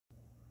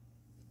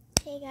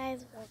Hey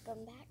guys,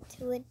 welcome back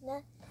to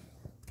another.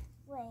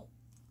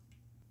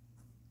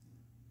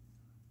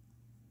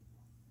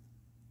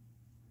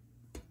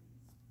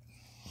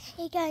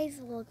 Hey guys,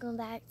 welcome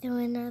back to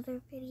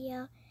another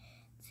video.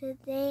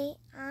 Today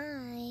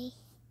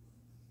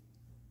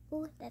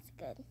that's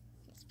good.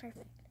 That's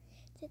perfect.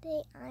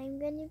 Today I'm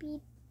gonna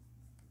be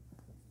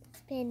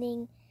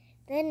spending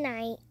the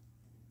night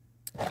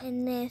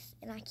in this,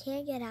 and I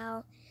can't get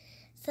out.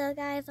 So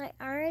guys, I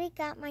already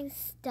got my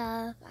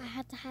stuff. I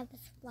have to have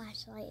this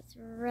flashlight. It's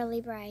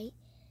really bright.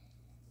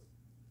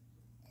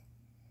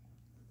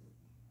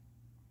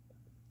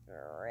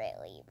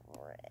 Really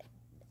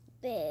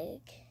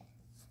big.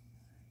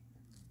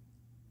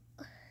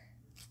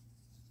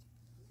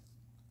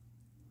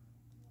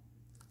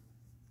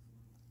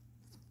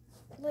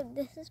 But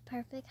this is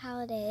perfect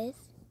how it is.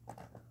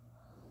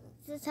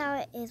 This is how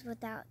it is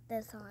without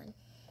this on.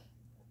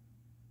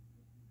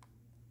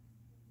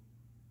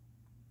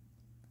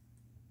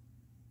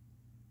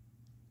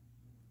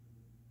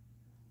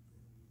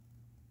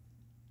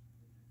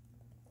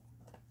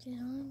 Get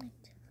on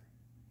it.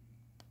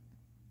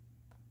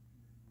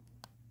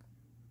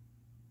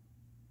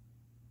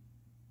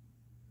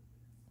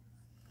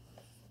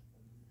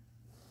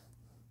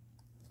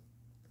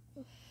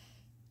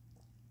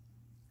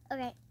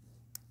 Okay,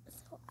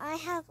 so I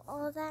have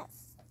all that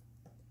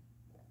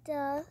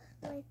stuff.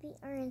 Might be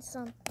earned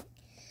something.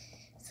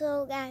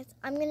 So guys,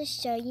 I'm gonna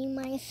show you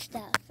my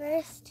stuff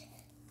first.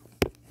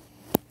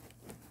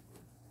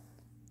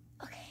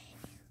 Okay,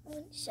 I'm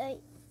gonna show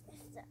you my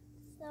stuff.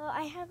 So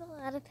I have a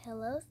lot of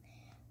pillows.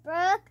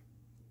 Brooke.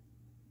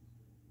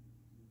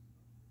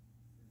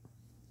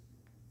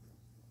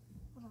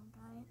 Hold on,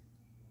 guys.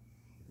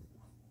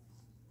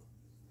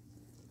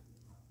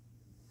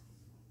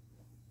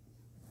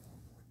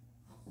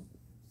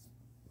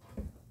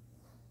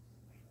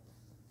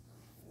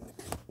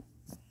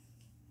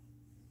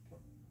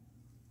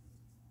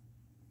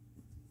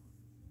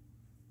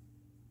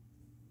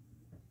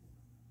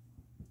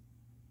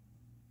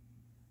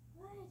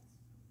 What?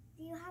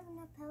 Do you have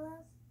enough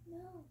pillows?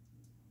 No.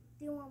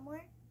 Do you want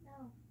more? No.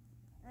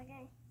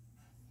 Okay.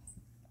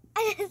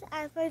 I just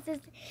asked my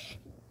sister,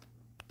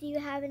 do you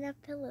have enough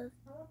pillows?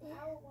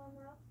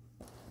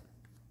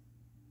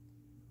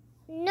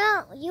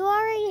 No, you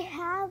already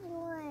have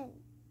one.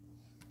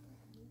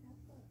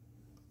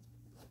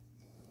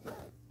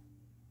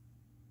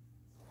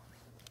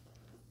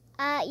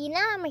 You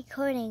know I'm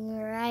recording,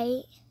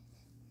 right?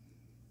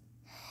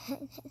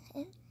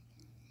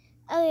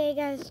 Okay,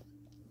 guys.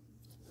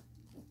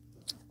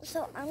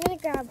 So I'm gonna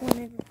grab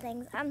one of the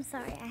things. I'm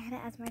sorry, I had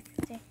to ask my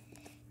sister,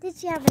 did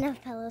she have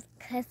enough pillows?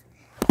 Cause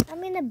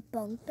I'm in a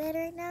bunk bed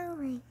right now.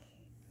 Like,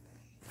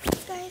 you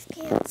guys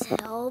can't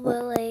tell,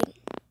 but like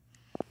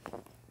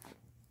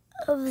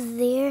over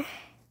there,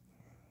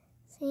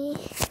 see,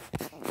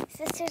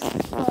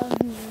 sister's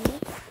above me.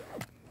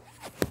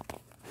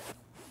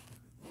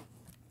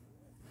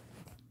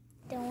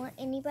 Don't want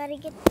anybody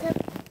to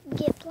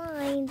get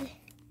blind.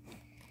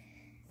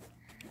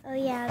 Oh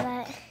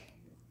yeah,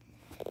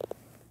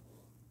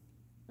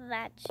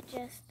 that's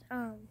just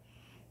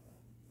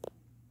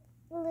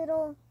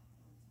little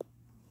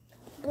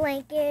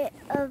blanket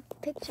of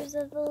pictures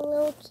of the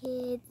little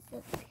kids,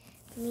 of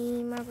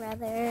me, my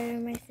brother,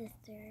 my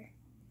sister,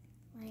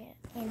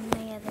 and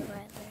my other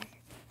brother,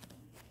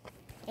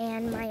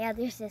 and my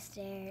other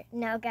sister.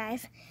 No,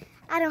 guys,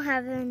 I don't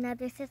have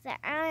another sister.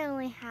 I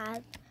only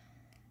have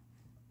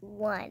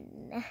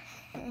one.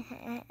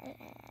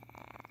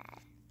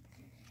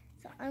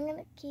 So I'm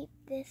gonna keep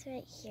this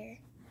right here.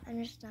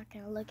 I'm just not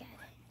gonna look at it.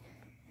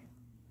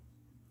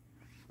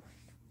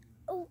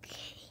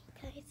 Okay,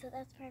 guys, so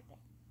that's perfect.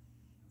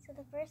 So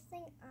the first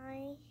thing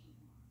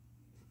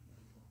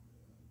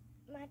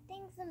my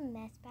thing's a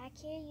mess back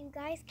here. You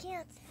guys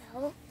can't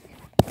tell,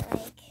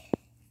 like,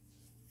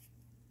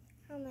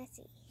 how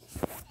messy.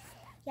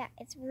 Yeah,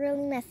 it's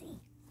really messy.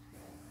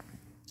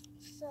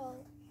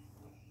 So,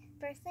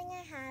 first thing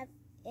I have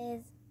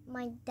is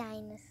my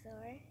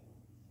dinosaur.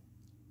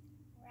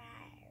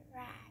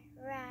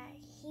 Right.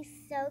 He's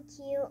so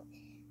cute.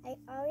 I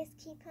always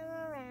keep him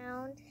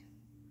around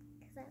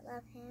because I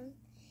love him.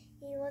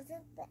 He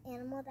wasn't the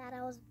animal that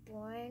I was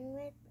born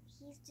with, but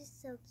he's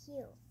just so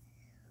cute.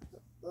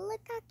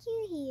 Look how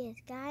cute he is,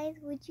 guys.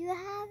 Would you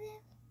have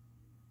him?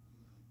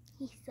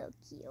 He's so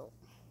cute.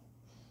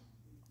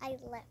 I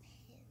love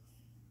him.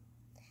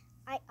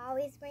 I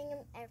always bring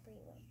him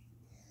everywhere.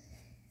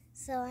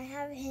 So I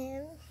have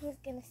him. He's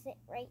gonna sit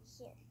right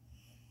here.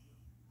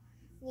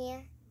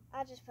 Yeah,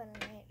 I'll just put him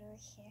right over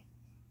here.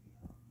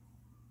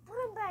 Put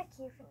him back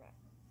here for now.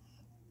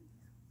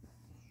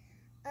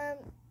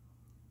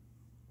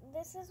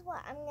 This is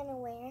what I'm gonna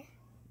wear.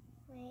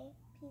 My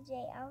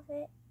PJ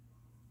outfit.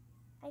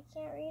 I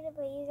can't read it,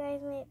 but you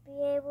guys might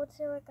be able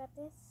to. I got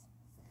this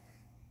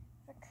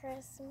for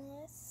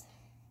Christmas.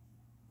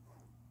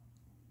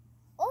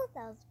 Oh,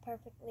 that was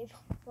perfectly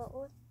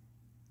folded.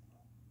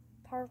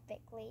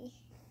 Perfectly.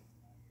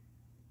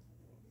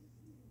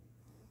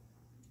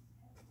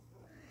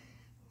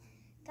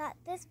 Got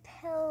this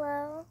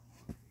pillow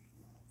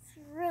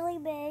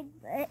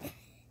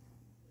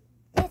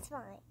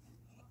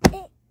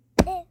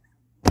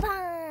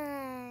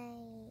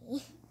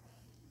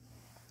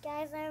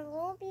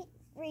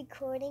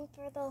recording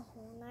for the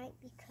whole night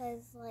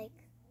because, like,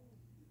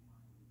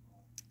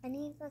 I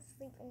need to go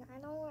sleep and I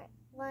don't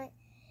want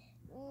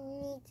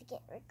me to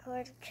get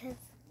recorded because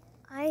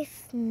I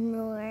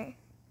snore.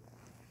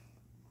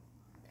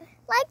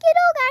 Like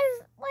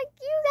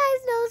you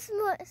guys know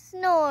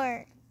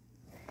snore.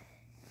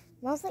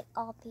 Mostly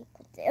all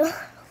people do.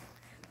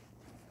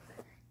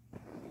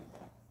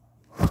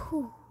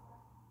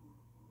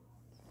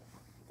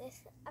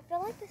 I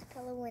feel like this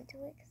pillow went to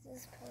it because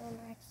this pillow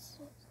matches.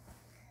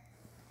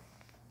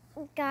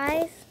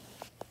 Guys,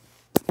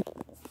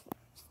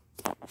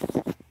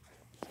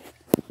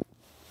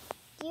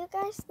 do you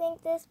guys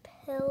think this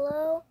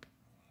pillow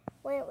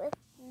went with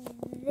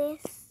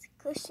this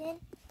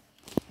cushion?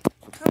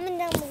 Comment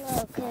down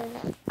below because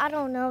I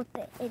don't know if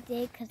it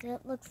did because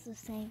it looks the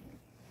same.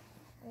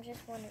 I'm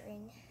just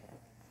wondering.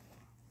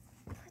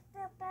 Put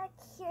that back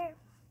here.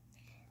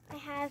 I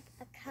have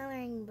a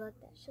coloring book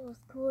that shows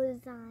cool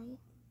design.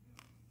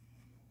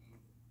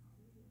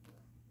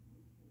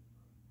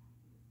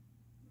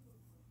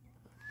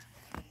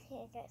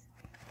 Here guys,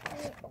 let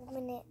me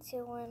open it to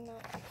when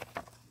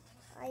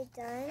I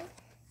done.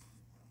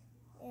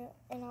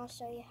 And I'll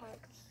show you how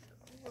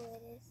cool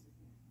it is.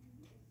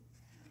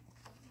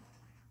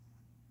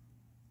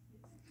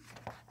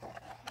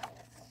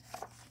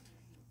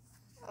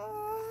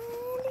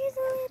 Oh, there's a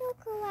little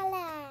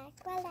koala.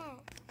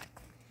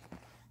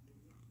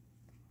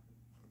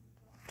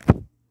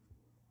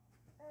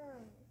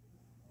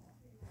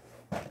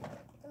 I'm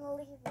gonna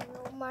leave a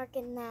little mark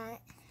in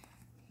that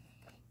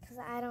because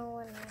I don't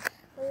want to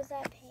lose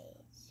that page.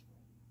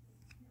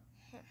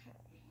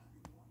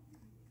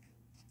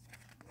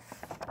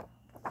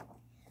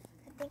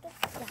 I think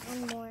it's down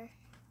more.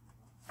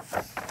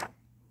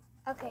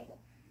 Okay,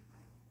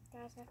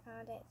 guys, I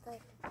found it.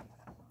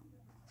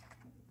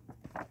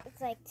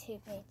 It's like 2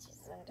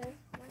 pages later.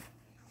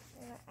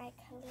 I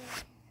color.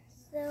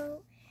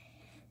 So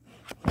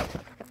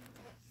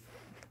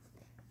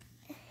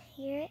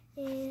here it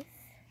is.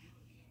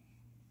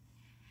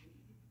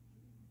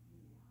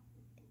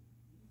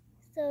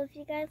 So if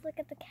you guys look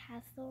at the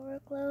castle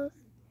real close,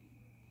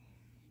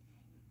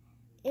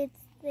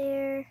 it's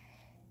there,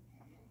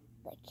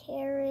 the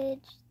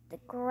carriage, the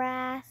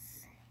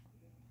grass.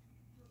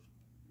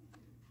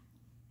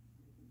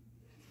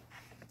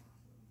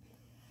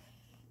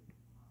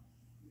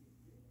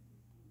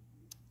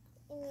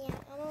 And yeah,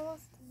 I'm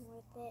almost done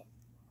with it.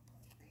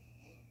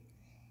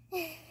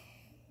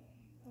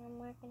 I'm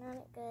working on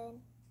it good.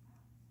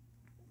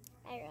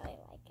 I really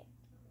like it.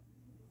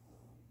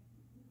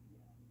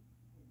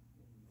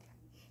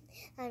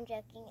 I'm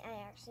joking. I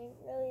actually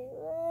really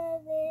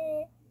love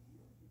it.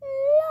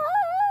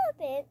 Love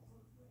it.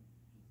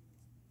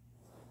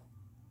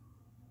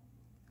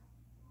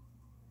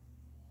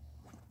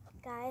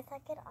 Guys, I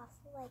could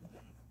also like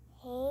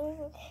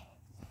hang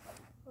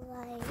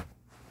like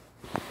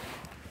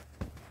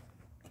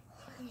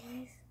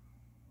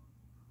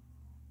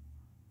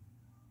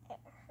it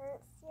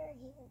hurts your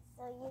hands,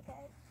 so you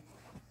guys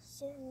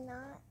should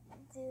not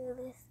do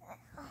this at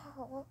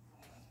all.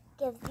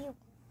 Gives you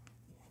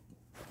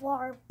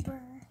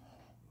barber.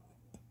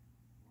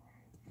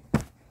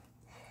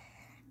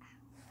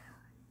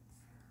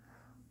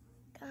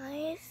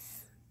 Guys,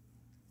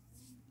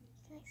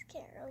 you guys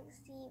can't really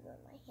see, but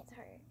my hands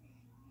hurt.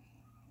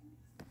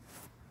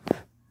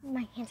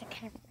 My hands are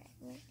kind of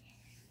red.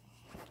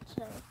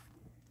 So,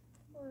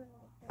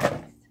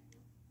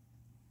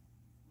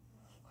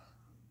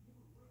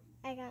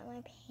 I got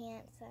my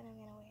pants that I'm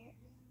gonna wear.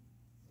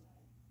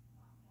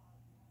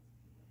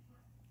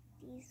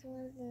 These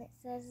ones, and it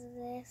says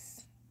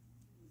this.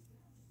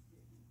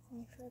 Let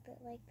me flip it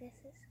like this.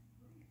 It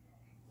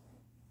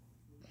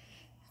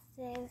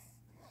says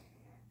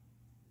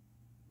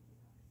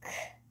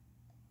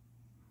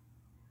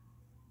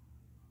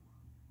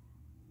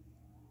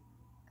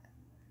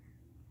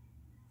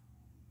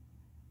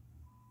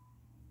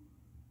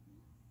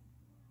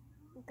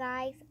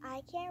guys,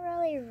 I can't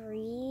really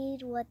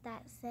read what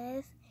that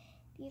says.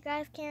 If you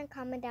guys can,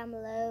 comment down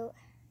below.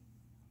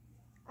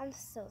 I'm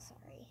so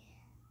sorry.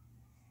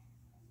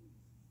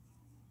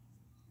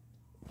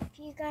 If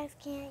you guys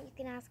can't, you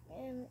can ask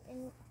an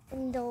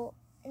adult.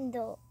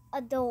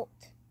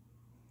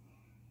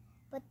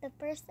 But the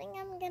first thing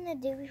I'm gonna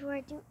do before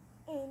I do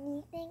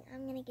anything,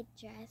 I'm gonna get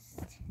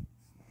dressed.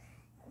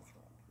 Into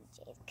my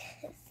PJs,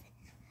 cause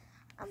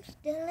I'm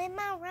still in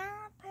my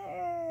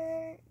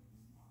romper.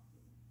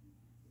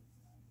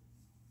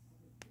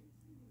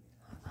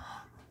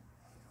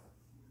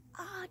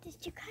 Oh,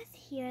 did you guys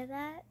hear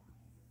that?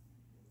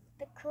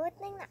 The cool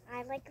thing that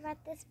I like about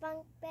this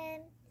bunk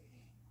bed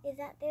is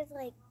that there's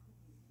like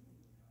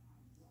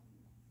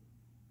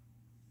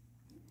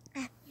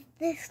at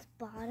this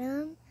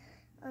bottom,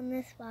 on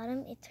this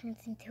bottom, it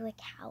turns into a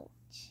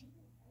couch.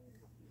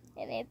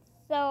 And it's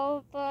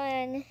so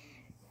fun.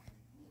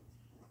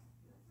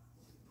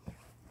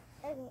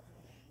 Okay.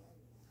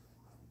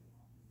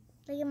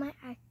 Look at my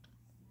act.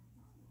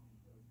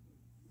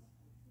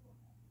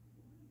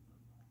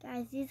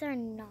 Guys, these are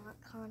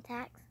not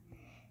contacts.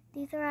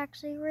 These are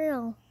actually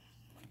real.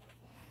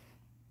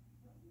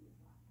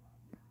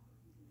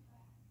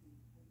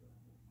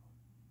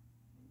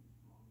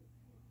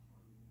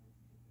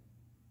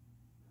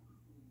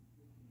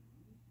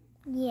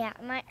 Yeah,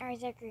 my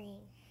eyes are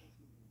green.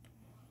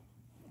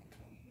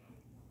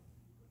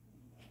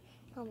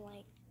 I'm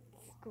like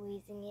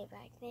squeezing it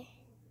back there.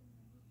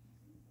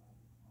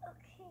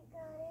 Okay,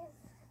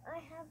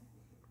 guys,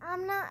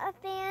 I'm not a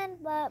fan,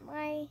 but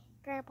my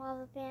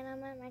grandpa's a fan.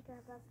 I'm at my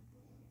grandpa's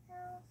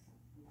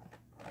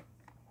house.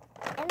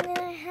 And then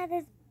I have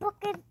this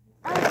bucket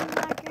of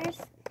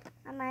markers.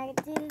 I might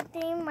do the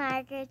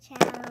 3-marker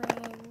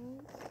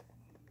challenge.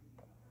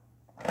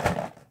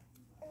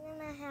 And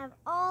then I have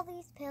all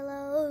these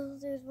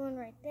pillows. There's one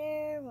right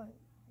there, one right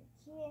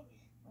here,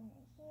 one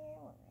right here,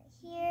 one right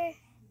here.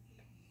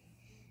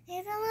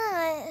 There's a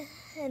lot.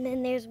 And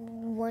then there's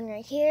one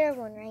right here,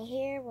 one right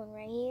here, one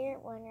right here,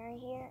 one right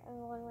here,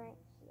 and one right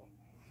here.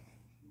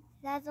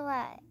 That's a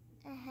lot.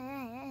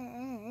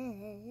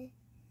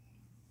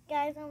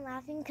 Guys, I'm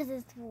laughing because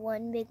it's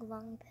one big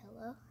long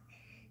pillow.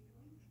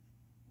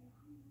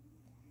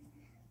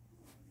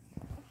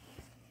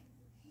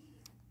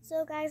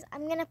 So guys,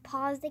 I'm going to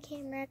pause the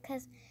camera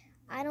because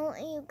I don't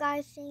want you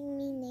guys seeing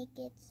me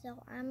naked.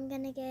 So I'm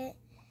going to get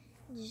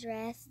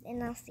dressed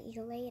and I'll see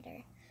you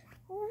later.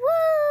 Woo!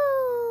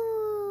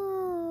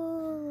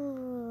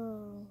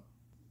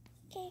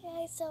 Okay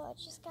guys, so I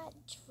just got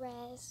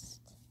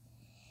dressed.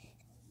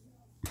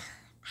 Ow.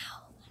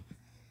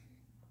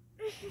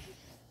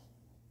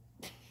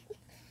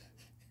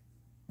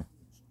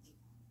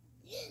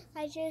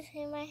 I just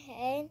hit my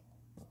head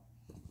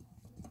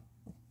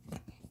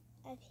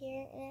up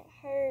here and it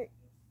hurt.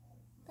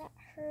 That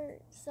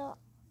hurt. So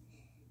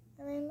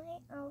I'm in my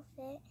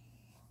outfit.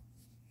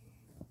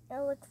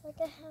 It looks like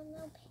I have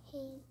no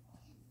pain.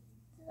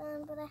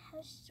 But I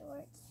have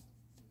shorts.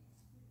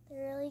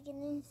 They're really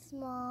getting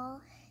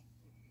small.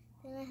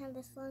 Then I have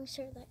this long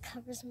shirt that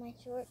covers my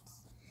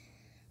shorts.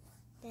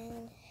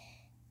 Then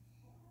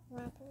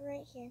wrap it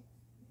right here.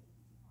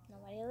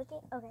 Nobody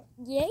looking? Okay.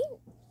 Yay!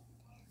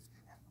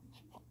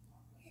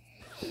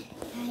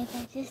 Guys, I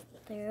just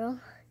threw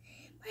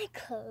my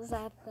clothes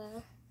out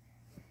the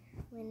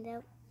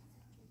window.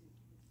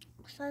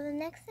 So the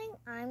next thing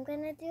I'm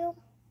gonna do,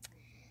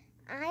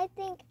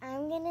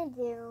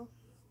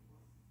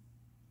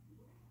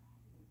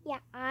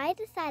 I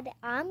decided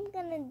I'm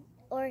gonna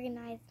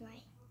organize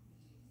my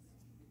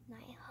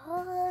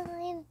whole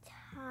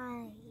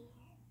entire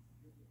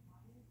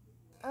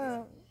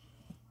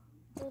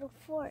little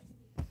fort.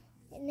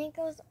 And it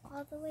goes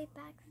all the way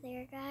back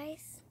there,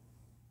 guys.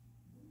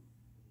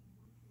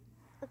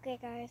 Okay,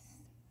 guys.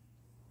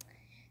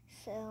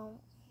 So,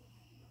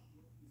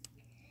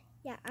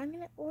 yeah, I'm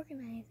gonna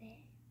organize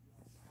it.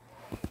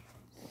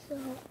 So,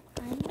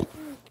 I'm gonna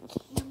have a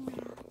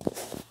camera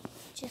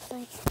just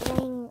like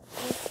laying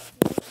this.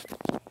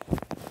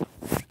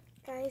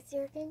 Guys,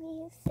 you're gonna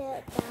be set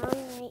down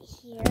right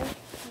here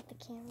with the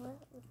camera,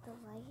 with the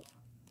light.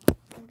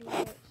 It's gonna be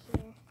right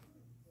here.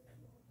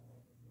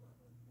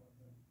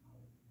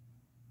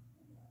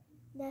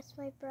 That's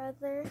my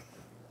brother.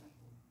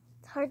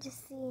 It's hard to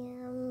see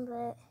him,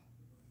 but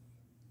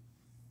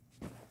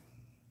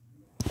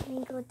when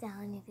you go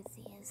down, you can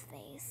see his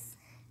face.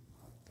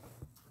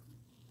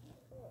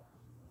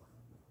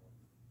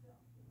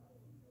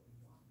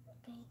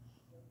 Okay.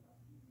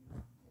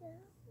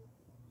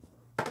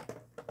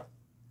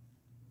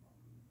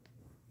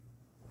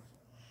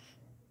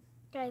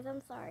 Guys,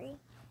 I'm sorry.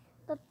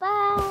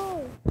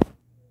 Bye-bye!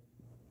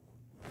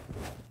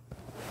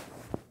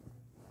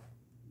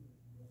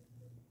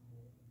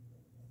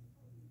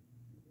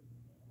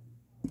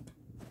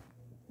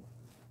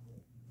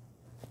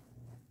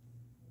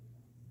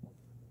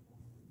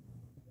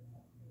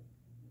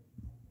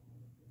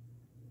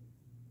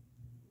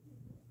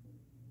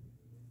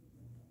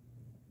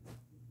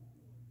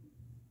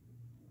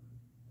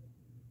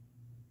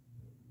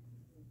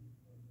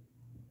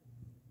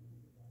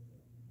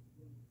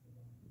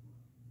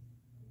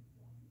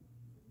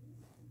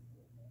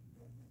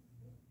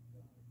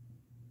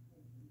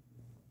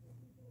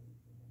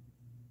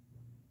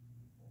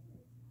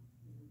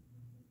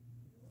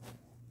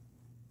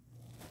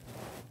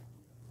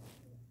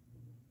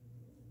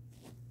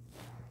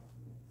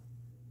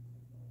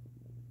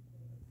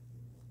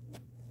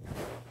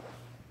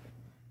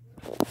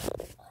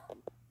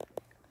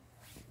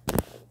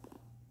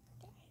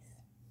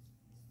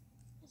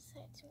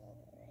 To right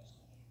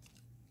here.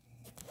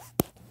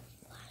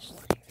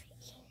 Flashlight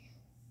right here.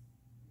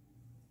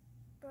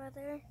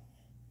 Brother.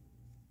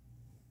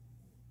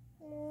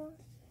 Oh,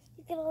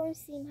 you can always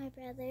see my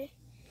brother.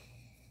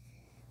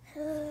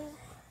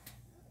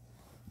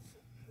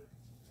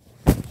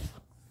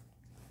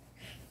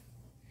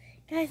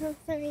 Guys, I'm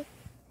sorry. I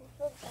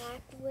fell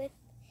back with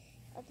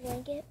a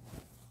blanket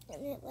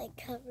and it like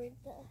covered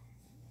the...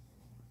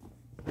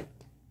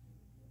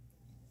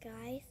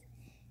 Guys,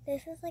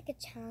 this is like a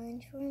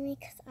challenge for me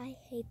because I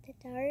hate the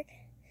dark.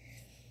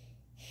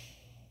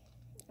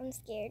 I'm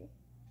scared.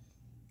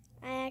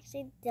 I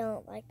actually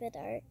don't like the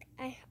dark.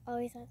 I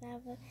always have to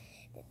have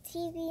the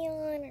TV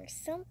on or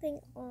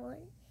something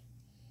on.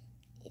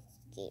 It's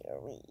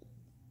scary.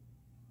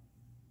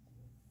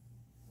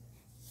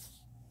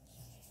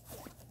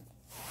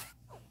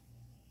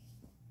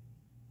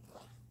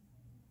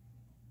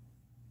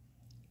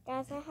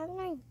 guys, I have an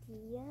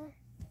idea.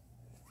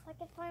 If I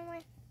can find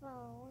my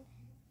phone.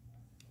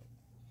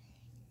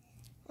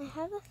 I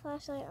have a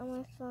flashlight on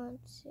my phone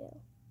too.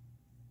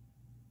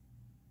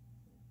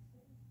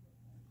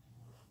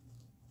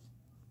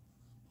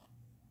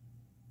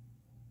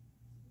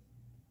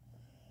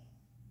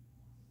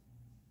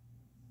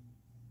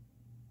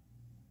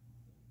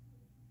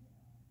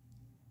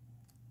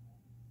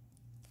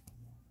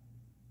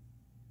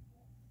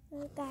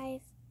 Oh,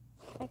 guys,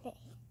 okay.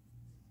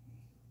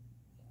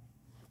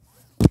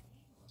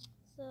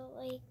 So,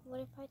 like, what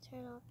if I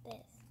turn off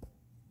this?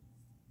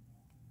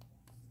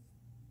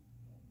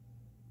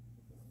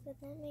 So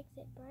that makes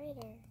it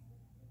brighter.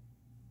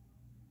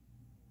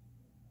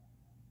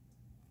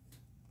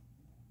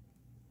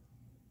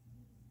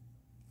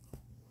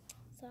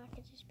 So I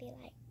could just be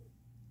like,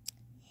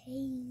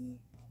 hey.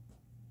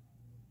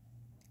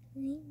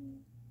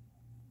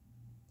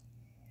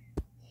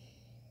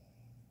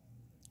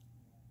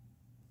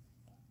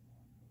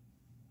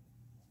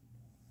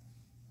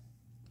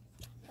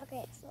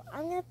 Okay, so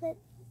I'm gonna put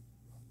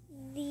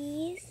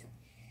these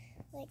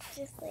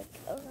just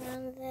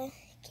around the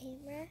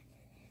camera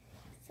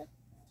so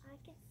I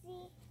can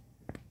see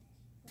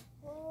the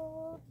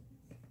whole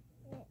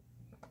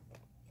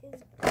it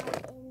is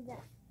bright and dark.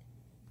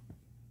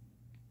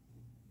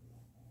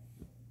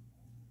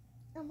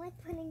 I'm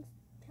putting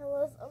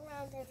pillows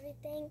around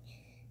everything,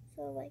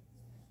 so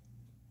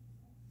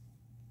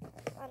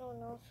I don't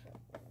know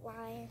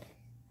why.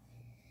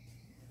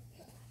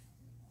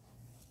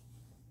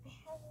 I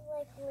have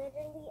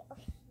literally a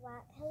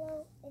flat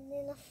pillow and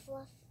then a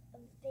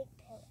big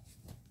pillow.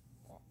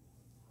 But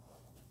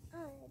I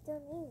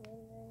don't need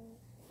one.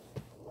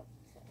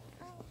 So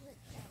I'll put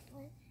that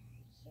one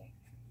here.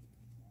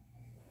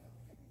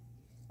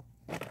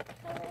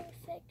 Coloring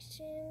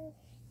section.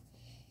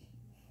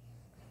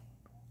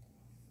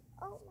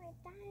 Oh, my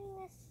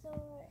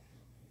dinosaur.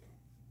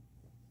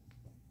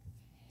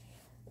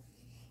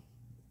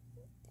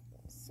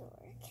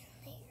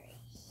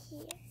 Right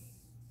here.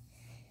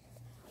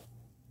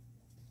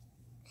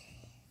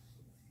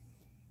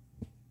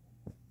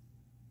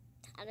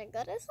 Time to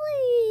go to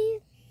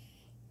sleep.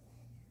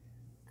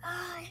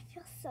 Oh, it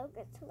feels so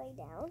good to lay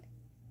down.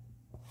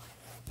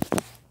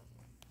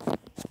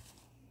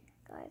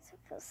 Guys, it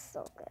feels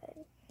so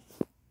good.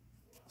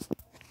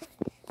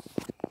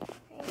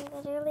 I'm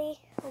literally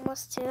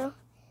almost to.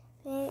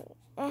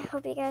 I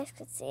hope you guys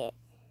could see it.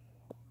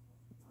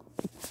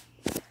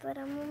 But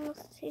I'm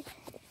almost too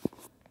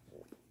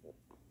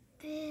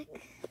big.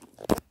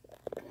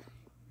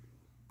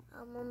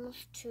 I'm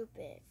almost too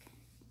big.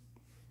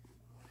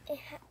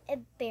 It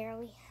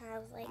barely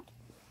has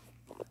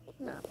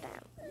not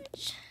that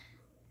much.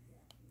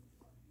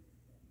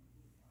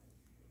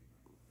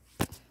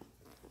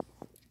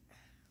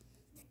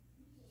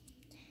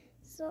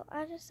 So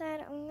I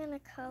decided I'm gonna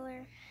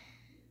color.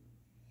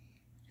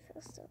 It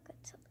feels so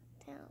good to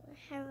lay down.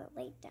 I haven't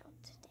laid down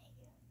today.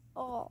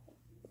 All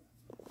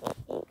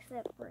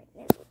except right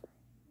now.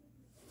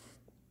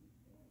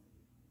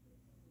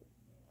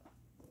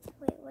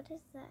 Wait, what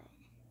is that?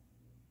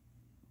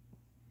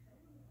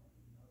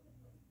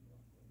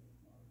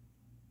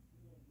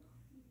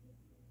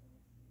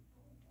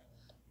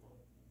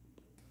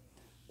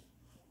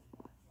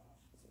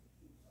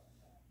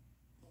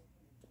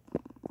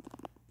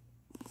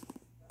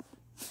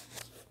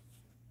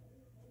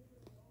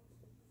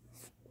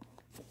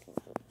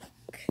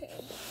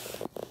 Okay.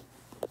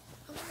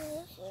 I'm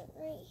gonna put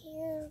right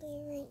here, lay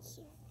right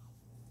here.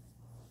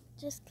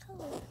 Just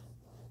color.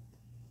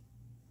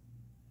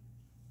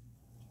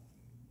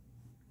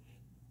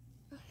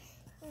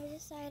 I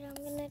decided I'm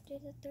gonna do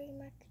the 3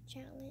 marker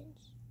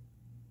challenge.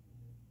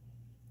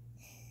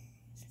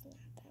 There's not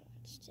that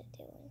much to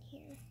do in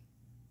here.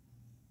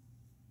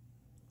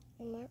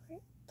 I'm gonna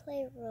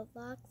play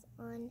Roblox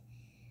on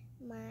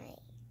my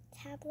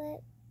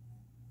tablet,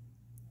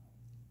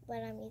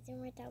 but I'm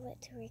using my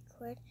tablet to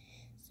record,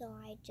 so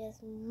I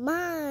just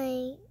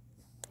might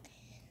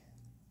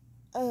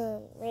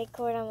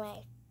record on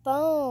my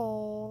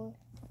phone.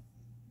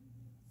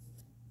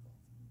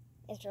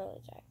 It's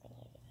really dark when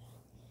I do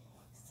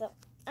that. So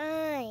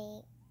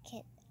I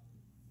can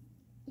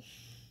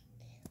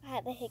I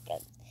had the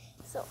hiccups.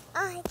 So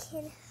I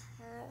can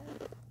have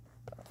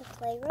to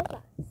play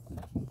Roblox.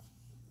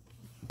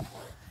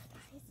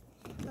 Guys,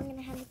 I'm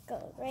gonna have to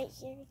go right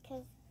here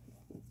because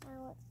I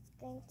know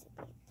it's going to be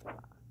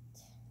blocked.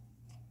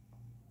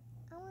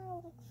 I wanna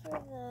look for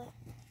the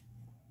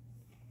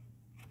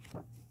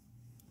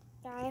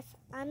guys,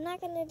 I'm not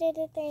gonna do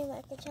the 3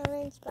 marker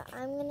challenge, but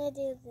I'm gonna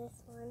do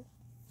this one.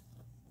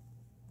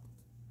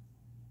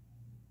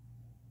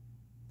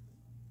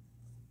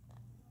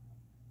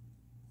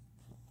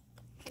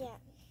 Yeah.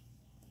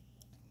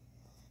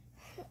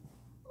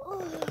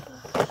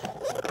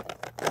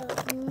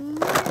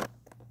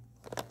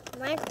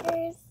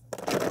 Markers.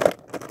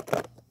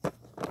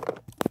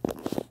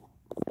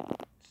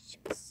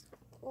 Just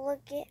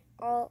look at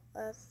all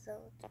of those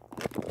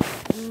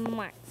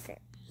markers.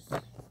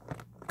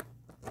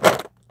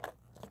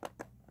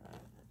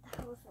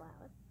 That was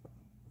loud.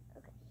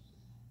 Okay.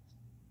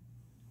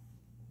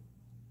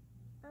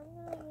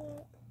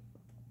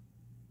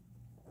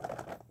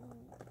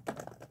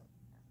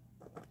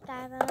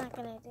 guys, I'm not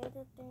gonna do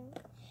the thing.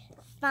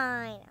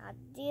 Fine, I'll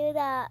do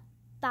the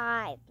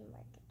 5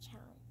 marker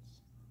challenge.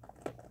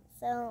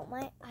 So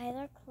my eyes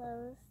are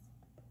closed.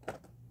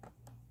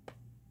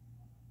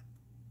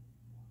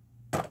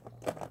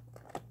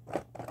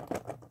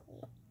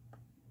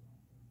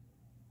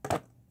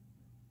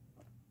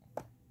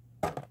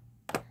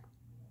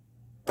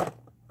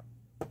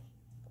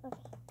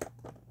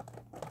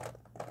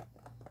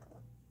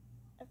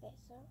 Okay,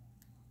 so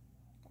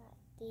got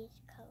these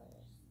colors.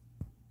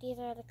 These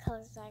are the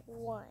colors I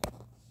want.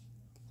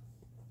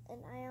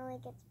 And I only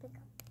get to pick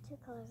up 2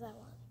 colors I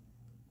want.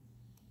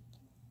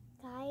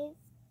 Guys,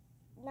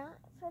 not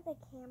for the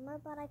camera,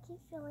 but I keep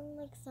feeling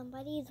like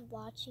somebody's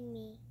watching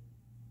me.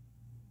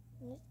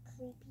 And it's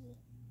creepy.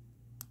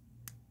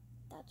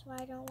 That's why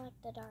I don't like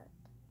the dark.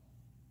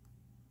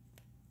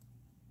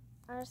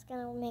 I'm just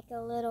gonna make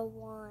a little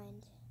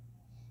wand.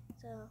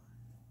 So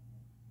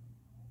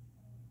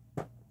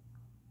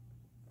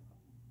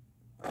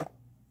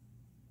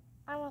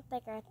I don't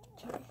think I have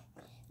to try.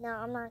 No,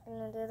 I'm not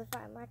gonna do the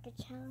 5 marker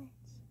challenge.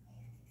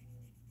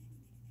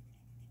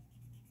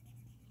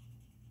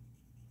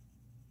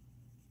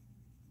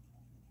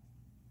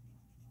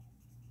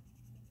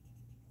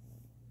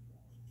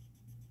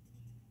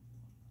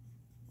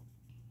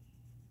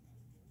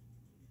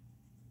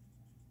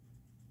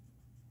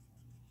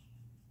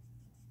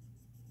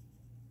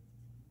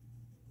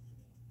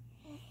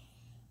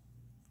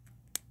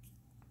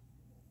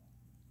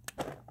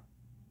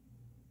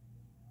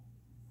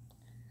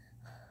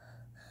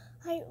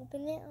 I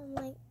opened it,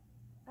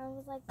 I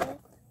was like this,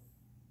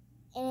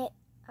 and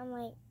I'm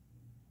like,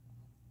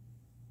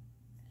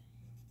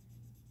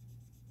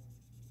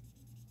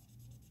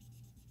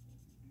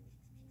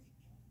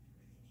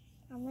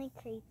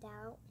 creeped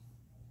out.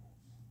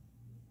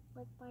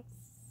 Like my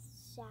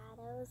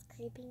shadow is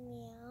creeping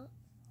me out.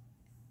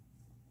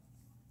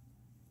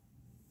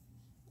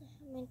 I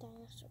have my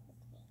dinosaur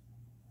with me.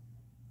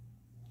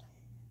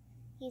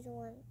 He's the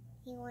one,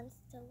 he wants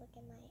to look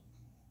at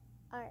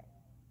my art.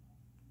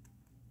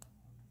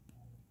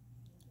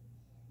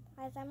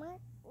 Guys, I might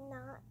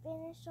not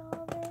finish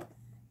all this.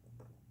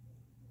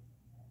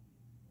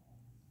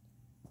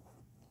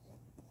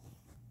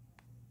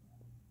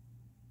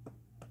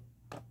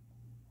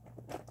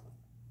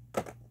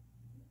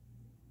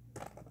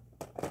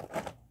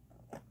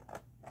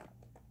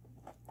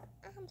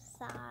 I'm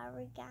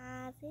sorry,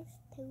 guys. It's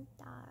too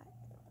dark.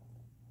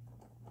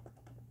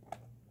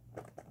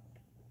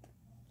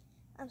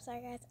 I'm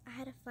sorry, guys. I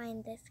had to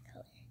find this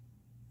color.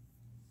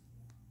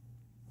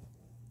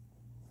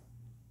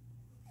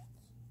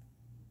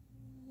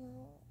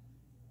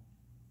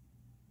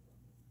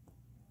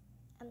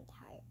 I'm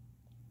tired.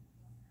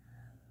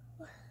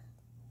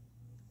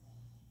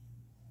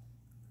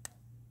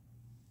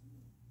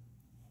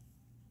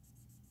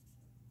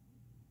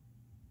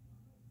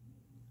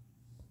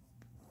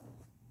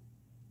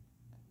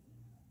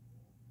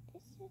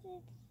 This is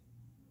it.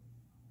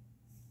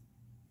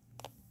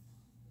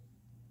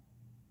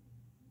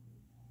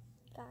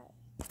 Got it.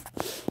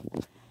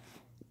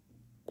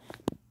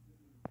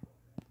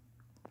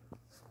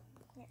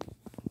 Here.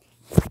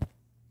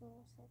 I'm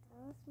gonna set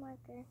down this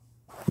marker.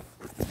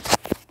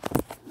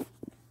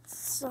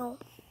 So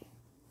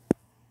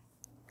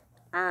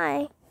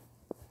I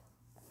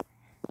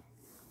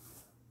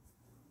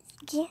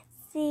can't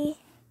see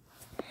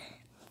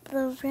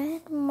the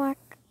red mark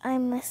I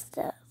messed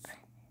up.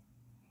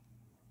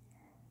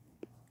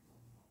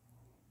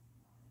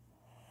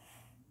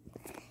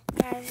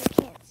 Guys,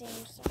 I can't see,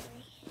 I'm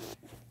sorry.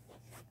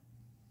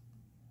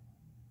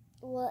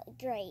 Well,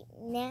 great.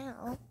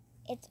 Now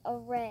it's a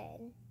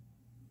red.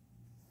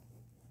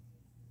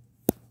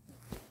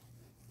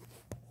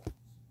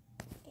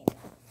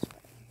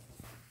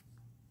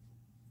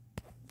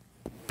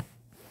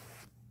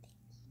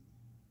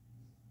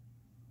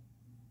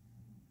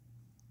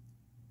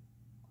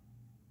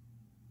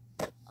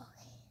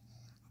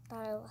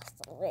 Thought I lost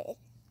the lid.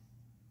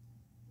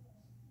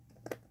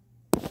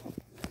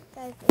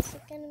 Guys, this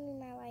is gonna be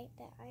my light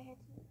that I had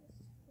to use.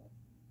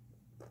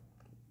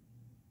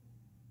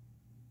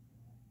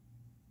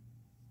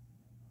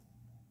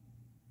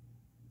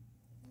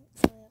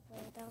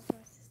 Wait, that was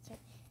my sister.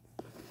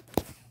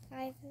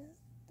 Guys,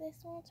 this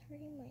one's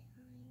hurting my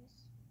eyes.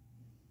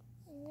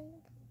 I'm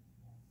gonna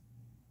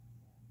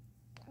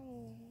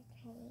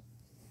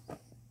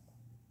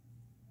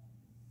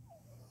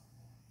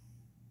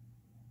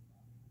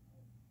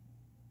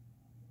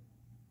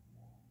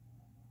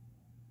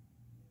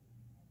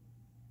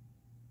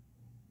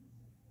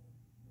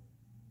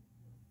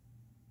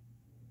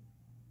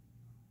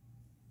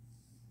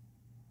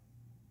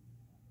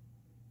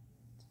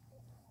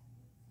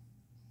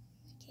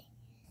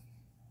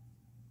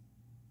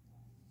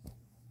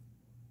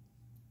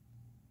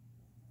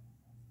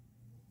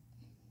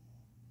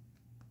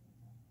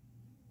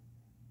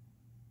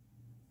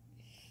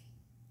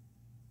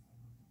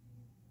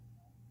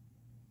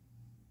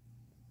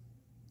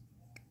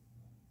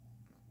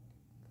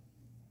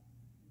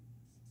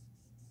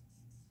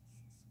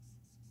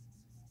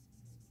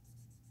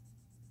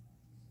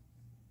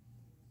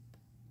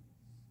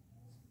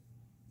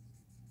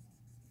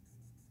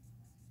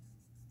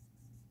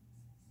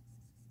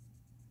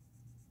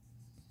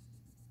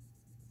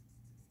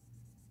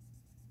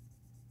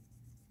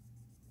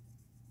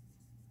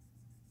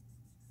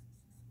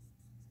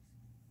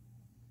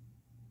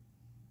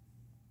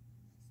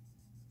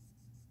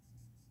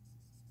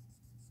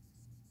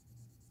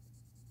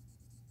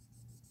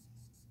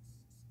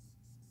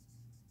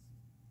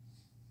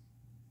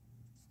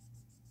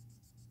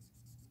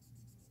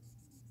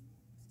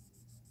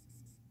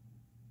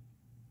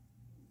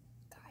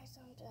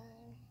guys, I'm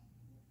done.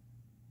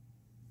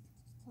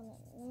 Hold on,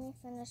 let me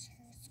finish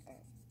her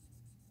skirt.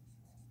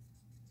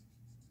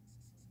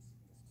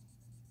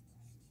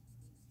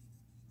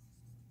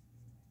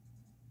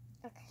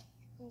 Okay,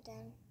 I'm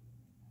done.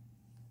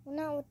 Well,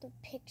 not with the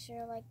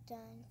picture, like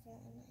done for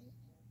the night.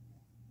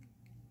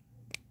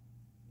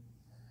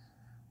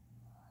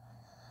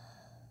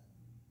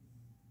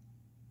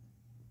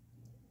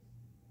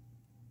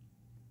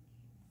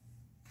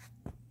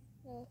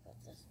 Let me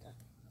put this stuff.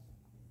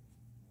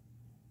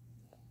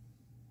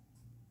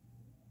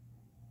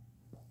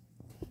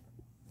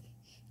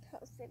 I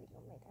was sitting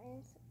on my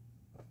dining set.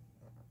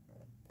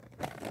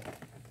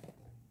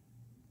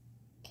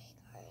 Okay,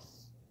 guys.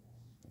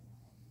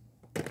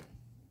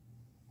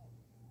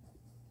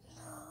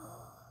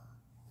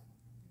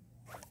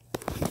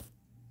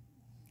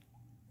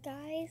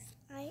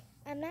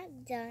 I'm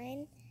not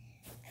done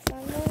because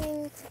I'm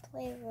going to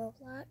play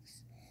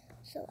Roblox.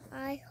 So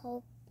I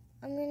hope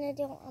I'm gonna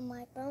do it on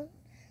my phone.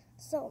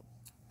 So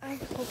I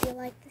hope you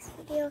like this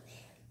video.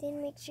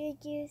 Then make sure you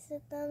give us a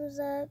thumbs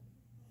up.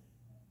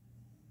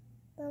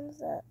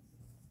 Thumbs up.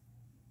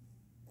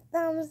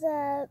 Thumbs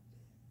up.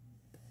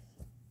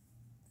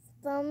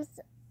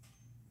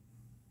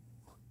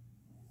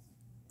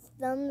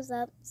 Thumbs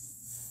up.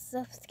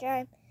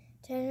 Subscribe.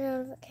 Turn the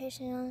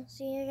notification on.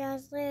 See you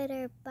guys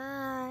later.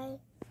 Bye.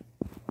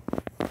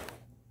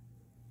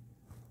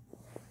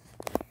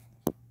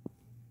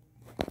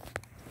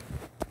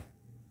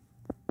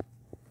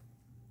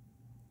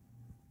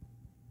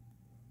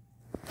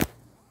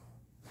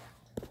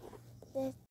 This